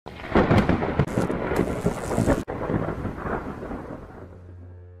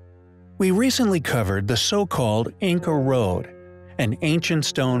We recently covered the so-called Inca Road, an ancient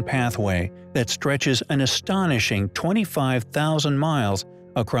stone pathway that stretches an astonishing 25,000 miles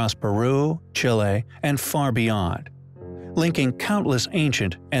across Peru, Chile, and far beyond. Linking countless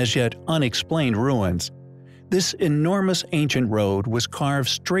ancient, as yet unexplained ruins, this enormous ancient road was carved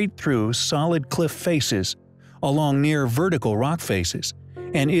straight through solid cliff faces, along near vertical rock faces,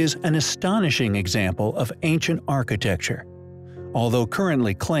 and is an astonishing example of ancient architecture. Although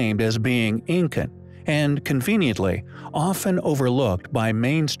currently claimed as being Incan, and conveniently often overlooked by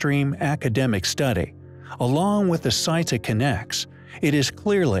mainstream academic study, along with the sites it connects, it is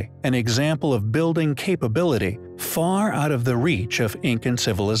clearly an example of building capability far out of the reach of Incan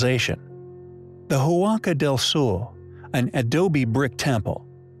civilization. The Huaca del Sul, an adobe brick temple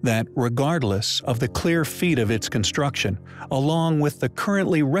that, regardless of the clear feat of its construction, along with the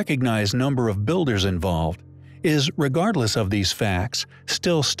currently recognized number of builders involved, is, regardless of these facts,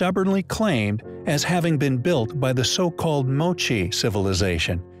 still stubbornly claimed as having been built by the so-called Mochi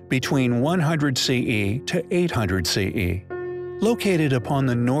civilization between 100 CE to 800 CE. Located upon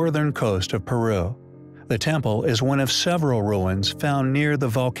the northern coast of Peru, the temple is one of several ruins found near the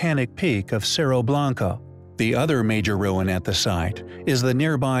volcanic peak of Cerro Blanco. The other major ruin at the site is the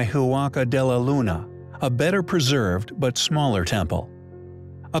nearby Huaca de la Luna, a better preserved but smaller temple.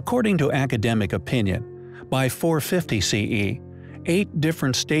 According to academic opinion, by 450 CE, 8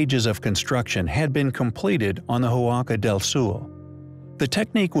 different stages of construction had been completed on the Huaca del Sul. The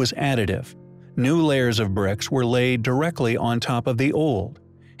technique was additive. New layers of bricks were laid directly on top of the old,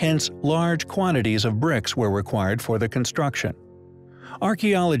 hence large quantities of bricks were required for the construction.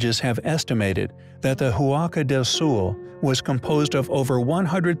 Archaeologists have estimated that the Huaca del Sul was composed of over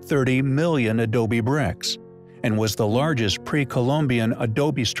 130 million adobe bricks, and was the largest pre-Columbian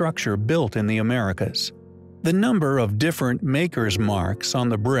adobe structure built in the Americas. The number of different makers' marks on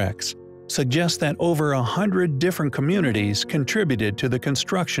the bricks suggests that over 100 different communities contributed to the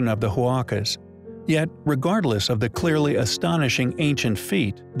construction of the Huacas. Yet, regardless of the clearly astonishing ancient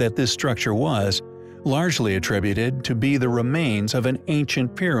feat that this structure was, largely attributed to be the remains of an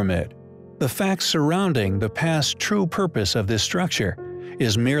ancient pyramid, the facts surrounding the past true purpose of this structure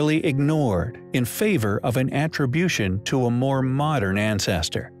is merely ignored in favor of an attribution to a more modern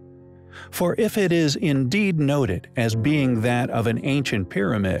ancestor. For if it is indeed noted as being that of an ancient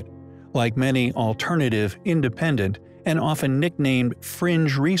pyramid, like many alternative, independent, and often nicknamed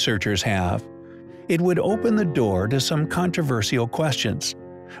fringe researchers have, it would open the door to some controversial questions.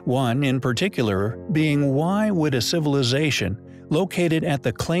 One in particular being, why would a civilization located at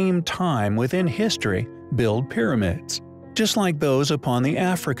the claimed time within history build pyramids, just like those upon the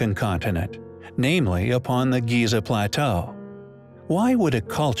African continent, namely upon the Giza Plateau? Why would a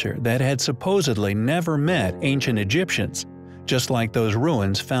culture that had supposedly never met ancient Egyptians, just like those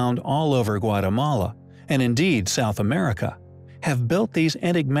ruins found all over Guatemala, and indeed South America, have built these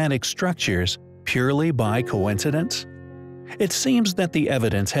enigmatic structures purely by coincidence? It seems that the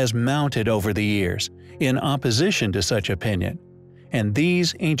evidence has mounted over the years in opposition to such opinion, and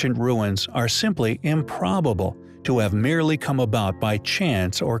these ancient ruins are simply improbable to have merely come about by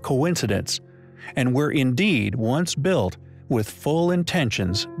chance or coincidence, and were indeed once built with full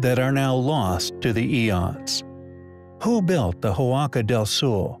intentions that are now lost to the eons. Who built the Huaca del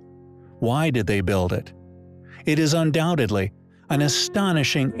Sul? Why did they build it? It is undoubtedly an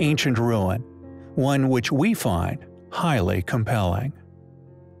astonishing ancient ruin, one which we find highly compelling.